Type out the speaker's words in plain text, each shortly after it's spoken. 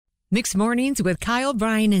Mixed Mornings with Kyle,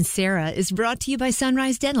 Brian, and Sarah is brought to you by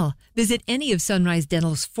Sunrise Dental. Visit any of Sunrise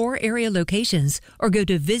Dental's 4 area locations or go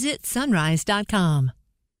to visitsunrise.com.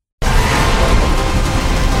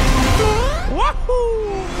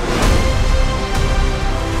 Wahoo!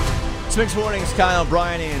 It's Mixed Mornings, Kyle,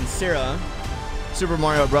 Brian, and Sarah. Super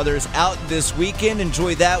Mario Brothers out this weekend.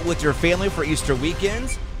 Enjoy that with your family for Easter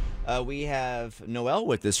weekend. We have Noelle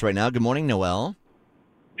with us right now. Good morning, Noelle.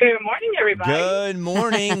 Good morning, everybody. Good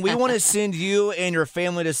morning. We want to send you and your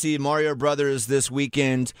family to see Mario Brothers this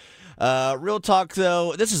weekend. Real talk,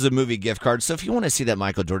 though, this is a movie gift card, so if you want to see that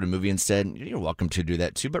Michael Jordan movie instead, you're welcome to do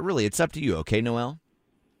that, too. But really, it's up to you, okay, Noelle?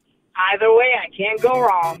 Either way, I can't go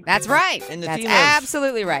wrong. That's right. That's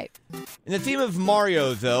absolutely right. In the theme of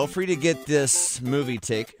Mario, though, for you to get this movie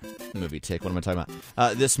tick, what am I talking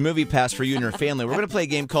about? This movie pass for you and your family, we're going to play a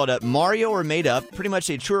game called Mario or Made Up. Pretty much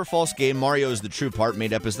a true or false game. Mario is the true part,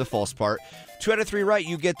 Made Up is the false part. 2 out of 3 right,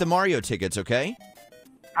 you get the Mario tickets, okay?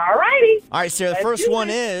 All righty. All right, Sarah, the first one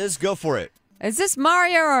is, go for it. Is this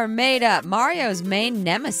Mario or made up? Mario's main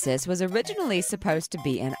nemesis was originally supposed to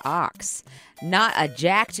be an ox, not a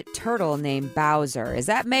jacked turtle named Bowser. Is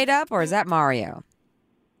that made up or is that Mario?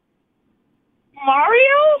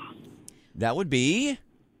 Mario? That would be...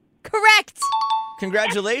 Correct.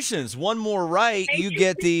 Congratulations. One more right, you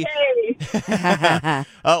get the...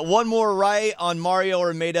 one more right on Mario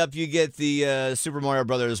or Made Up, you get the Super Mario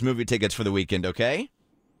Brothers movie tickets for the weekend, okay?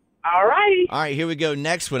 All righty. All right, here we go.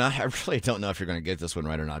 Next one. I really don't know if you're going to get this one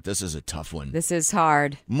right or not. This is a tough one. This is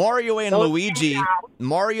hard. Mario and Luigi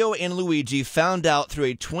found out through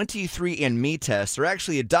a 23andMe test they're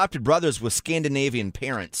actually adopted brothers with Scandinavian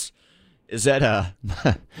parents. Is that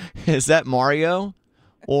is that Mario,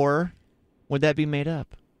 or would that be made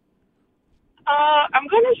up? I'm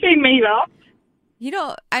going to say made up. You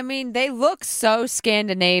know, I mean, they look so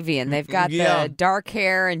Scandinavian. They've got the dark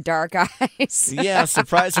hair and dark eyes. Yeah,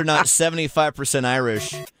 surprised they're not 75%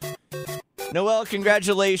 Irish. Noelle,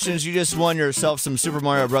 congratulations. You just won yourself some Super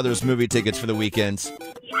Mario Brothers movie tickets for the weekend.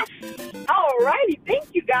 Yes. All righty.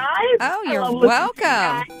 Thank you, guys. Oh, you're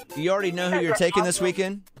welcome. You already know who you're taking this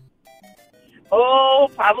weekend? Oh,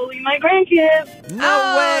 probably my grandkids.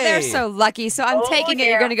 No way. They're so lucky. So I'm taking it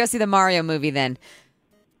you're going to go see the Mario movie then.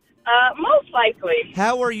 Most likely.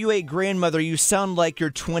 How are you a grandmother? You sound like you're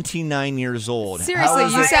 29 years old. Seriously,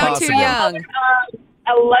 you sound too young.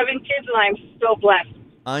 11 kids, and I'm so blessed.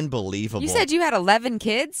 Unbelievable. You said you had 11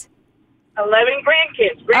 kids? 11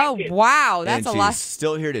 grandkids. Oh, wow. That's and a lot. she's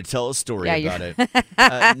still here to tell a story about it.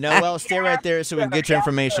 it. Noelle, stay right there so we can get your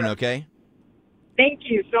information, okay? Thank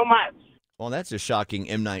you so much. Well, that's a shocking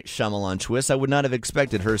M. Night Shyamalan twist. I would not have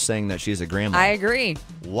expected her saying that she's a grandma. I agree.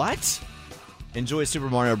 What? Enjoy Super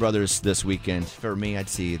Mario Brothers this weekend. For me, I'd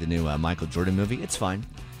see the new Michael Jordan movie. It's fine.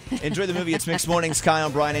 Enjoy the movie. It's Mixed Mornings. Kyle,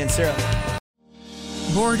 Brian, and Sarah.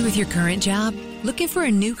 Bored with your current job? Looking for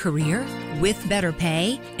a new career? With better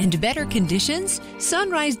pay and better conditions?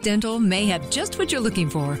 Sunrise Dental may have just what you're looking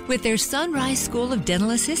for with their Sunrise School of Dental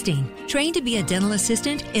Assisting. Trained to be a dental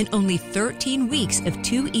assistant in only 13 weeks of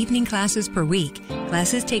 2 evening classes per week.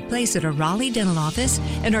 Classes take place at a Raleigh dental office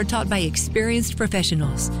and are taught by experienced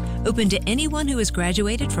professionals. Open to anyone who has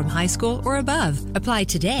graduated from high school or above. Apply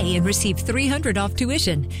today and receive $300 off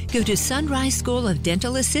tuition. Go to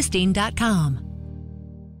sunriseschoolofdentalassisting.com.